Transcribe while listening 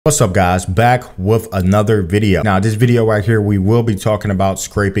What's up guys, back with another video. Now this video right here, we will be talking about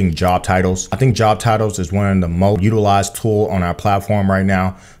scraping job titles. I think job titles is one of the most utilized tool on our platform right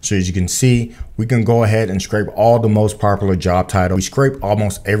now. So as you can see, we can go ahead and scrape all the most popular job titles. We scrape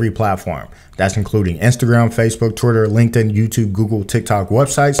almost every platform. That's including Instagram, Facebook, Twitter, LinkedIn, YouTube, Google, TikTok,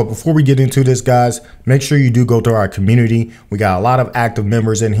 websites. But before we get into this guys, make sure you do go to our community. We got a lot of active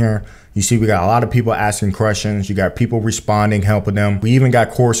members in here. You see, we got a lot of people asking questions. You got people responding, helping them. We even got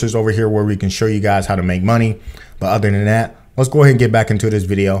courses over here where we can show you guys how to make money. But other than that, let's go ahead and get back into this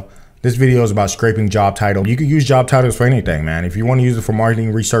video. This video is about scraping job title. You can use job titles for anything, man. If you want to use it for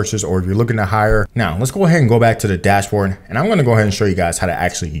marketing researches or if you're looking to hire. Now, let's go ahead and go back to the dashboard and I'm going to go ahead and show you guys how to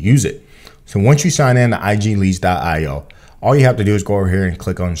actually use it. So once you sign in to igleads.io, all you have to do is go over here and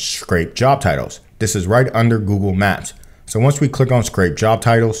click on scrape job titles. This is right under Google Maps. So once we click on scrape job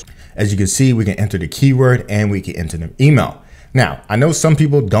titles, as you can see, we can enter the keyword and we can enter the email. Now, I know some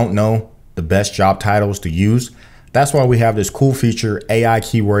people don't know the best job titles to use. That's why we have this cool feature, AI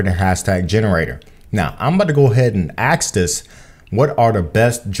keyword and hashtag generator. Now, I'm about to go ahead and ask this, what are the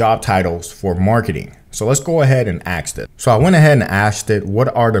best job titles for marketing? So let's go ahead and ask it. So I went ahead and asked it,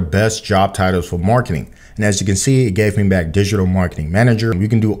 what are the best job titles for marketing? And as you can see, it gave me back digital marketing manager. You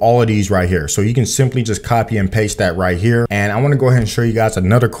can do all of these right here. So you can simply just copy and paste that right here. And I want to go ahead and show you guys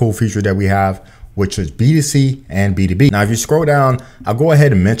another cool feature that we have, which is B2C and B2B. Now, if you scroll down, I'll go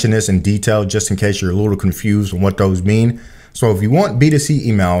ahead and mention this in detail just in case you're a little confused on what those mean. So if you want B2C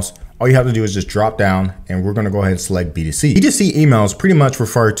emails, all you have to do is just drop down and we're going to go ahead and select B2C. B2C emails pretty much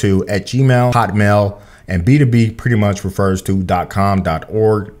refer to at Gmail, Hotmail, and B2B pretty much refers to .com,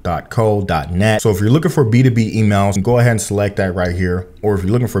 .org, .co, .net. So if you're looking for B2B emails, go ahead and select that right here. Or if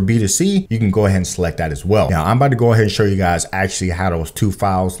you're looking for B2C, you can go ahead and select that as well. Now I'm about to go ahead and show you guys actually how those two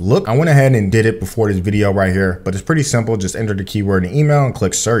files look. I went ahead and did it before this video right here, but it's pretty simple. Just enter the keyword in email and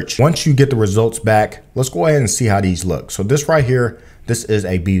click search. Once you get the results back, let's go ahead and see how these look. So this right here, this is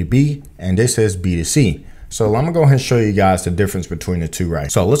a B2B and this is B2C. So I'm gonna go ahead and show you guys the difference between the two, right?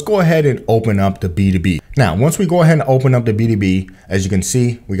 So let's go ahead and open up the B2B. Now, once we go ahead and open up the B2B, as you can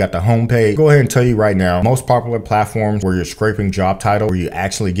see, we got the home page. Go ahead and tell you right now, most popular platforms where you're scraping job title, where you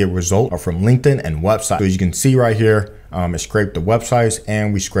actually get results are from LinkedIn and websites. So as you can see right here, it scraped the websites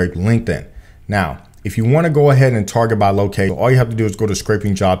and we scraped LinkedIn. Now, if you wanna go ahead and target by location, all you have to do is go to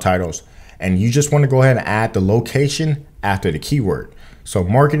scraping job titles and you just wanna go ahead and add the location after the keyword. So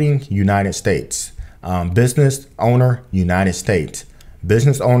marketing, United States. Business owner, United States,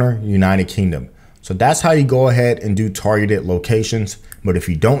 business owner, United Kingdom. So that's how you go ahead and do targeted locations. But if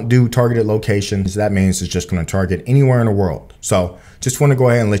you don't do targeted locations, that means it's just going to target anywhere in the world. So just want to go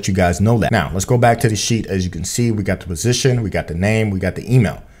ahead and let you guys know that. Now let's go back to the sheet. As you can see, we got the position, we got the name, we got the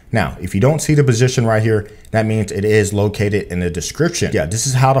email. Now, if you don't see the position right here, that means it is located in the description. Yeah, this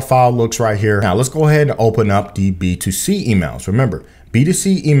is how the file looks right here. Now let's go ahead and open up the B2C emails. Remember,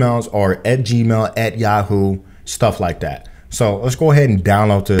 B2C emails are at Gmail, at Yahoo, stuff like that. So let's go ahead and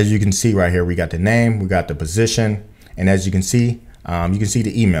download this. As you can see right here, we got the name, we got the position, and as you can see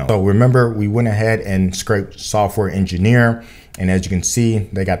the email. So remember, we went ahead and scraped software engineer, and as you can see,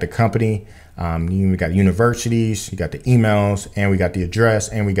 they got the company. We got universities, you got the emails, and we got the address,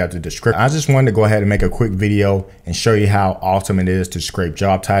 and we got the description. I just wanted to go ahead and make a quick video and show you how awesome it is to scrape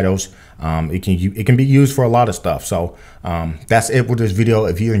job titles. It can be used for a lot of stuff. So that's it with this video.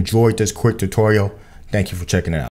 If you enjoyed this quick tutorial, thank you for checking it out.